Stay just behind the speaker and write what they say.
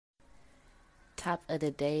Top of the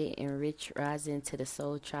day and rich rising to the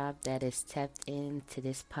soul tribe that is tapped into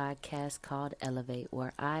this podcast called Elevate,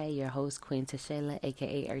 where I, your host, Queen Tashayla,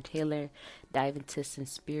 aka Earth Healer, dive into some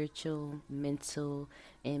spiritual, mental,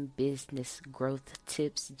 and business growth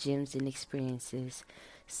tips, gems, and experiences.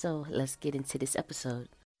 So let's get into this episode.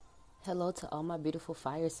 Hello to all my beautiful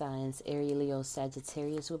fire signs, Aries, Leo,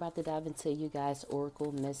 Sagittarius. We're about to dive into you guys'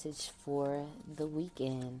 oracle message for the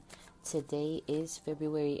weekend. Today is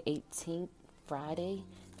February 18th, Friday,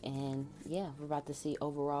 and we're about to see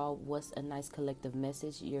overall what's a nice collective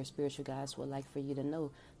message your spiritual guides would like for you to know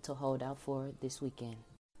to hold out for this weekend.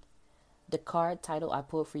 The card title I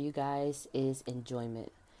pulled for you guys is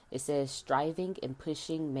Enjoyment. It says, striving and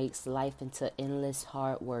pushing makes life into endless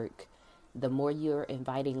hard work. The more you're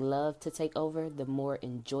inviting love to take over, the more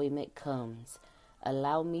enjoyment comes.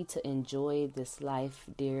 Allow me to enjoy this life,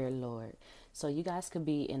 dear Lord. So you guys could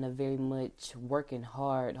be in a very much working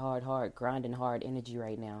hard, grinding hard energy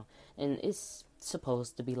right now. And it's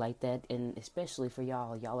supposed to be like that, and especially for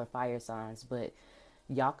y'all. Y'all are fire signs, but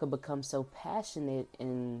y'all could become so passionate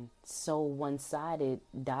and so one-sided,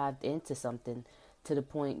 dived into something to the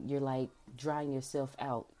point you're like drying yourself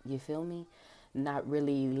out. You feel me? Not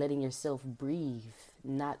really letting yourself breathe,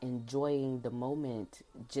 not enjoying the moment,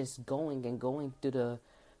 just going through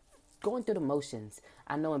the motions.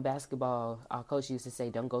 I know in basketball, our coach used to say,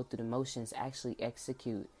 don't go through the motions, actually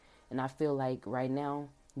execute. And I feel like right now,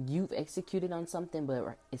 you've executed on something,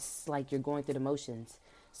 but it's like you're going through the motions.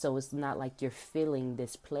 So it's not like you're feeling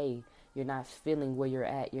this play. You're not feeling where you're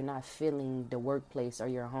at. You're not feeling the workplace or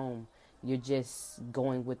your home. You're just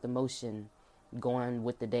going with the motion, going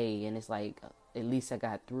with the day. And it's like, at least I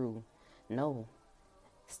got through. No.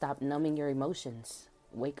 Stop numbing your emotions.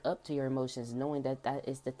 Wake up to your emotions, knowing that that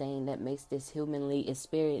is the thing that makes this humanly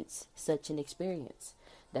experience such an experience.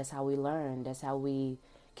 That's how we learn. That's how we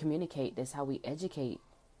communicate. That's how we educate.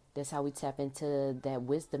 That's how we tap into that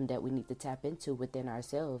wisdom that we need to tap into within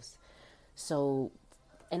ourselves. So,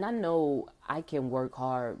 and I know I can work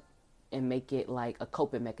hard and make it like a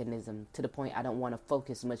coping mechanism to the point I don't want to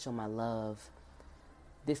focus much on my love.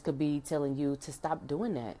 This could be telling you to stop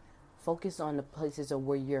doing that. Focus on the places of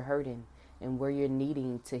where you're hurting and where you're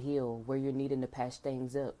needing to heal, where you're needing to patch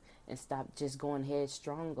things up, and stop just going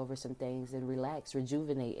headstrong over some things and relax,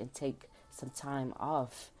 rejuvenate, and take some time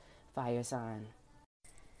off, fire sign.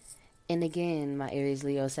 And again, my Aries,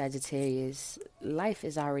 Leo, Sagittarius, life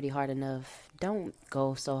is already hard enough. Don't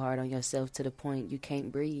go so hard on yourself to the point you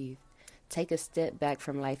can't breathe. Take a step back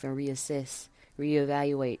from life and reassess,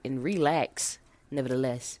 reevaluate, and relax.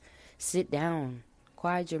 Nevertheless, sit down,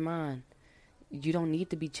 quiet your mind. You don't need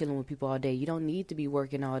to be chilling with people all day. You don't need to be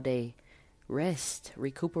working all day. Rest,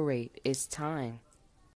 recuperate. It's time.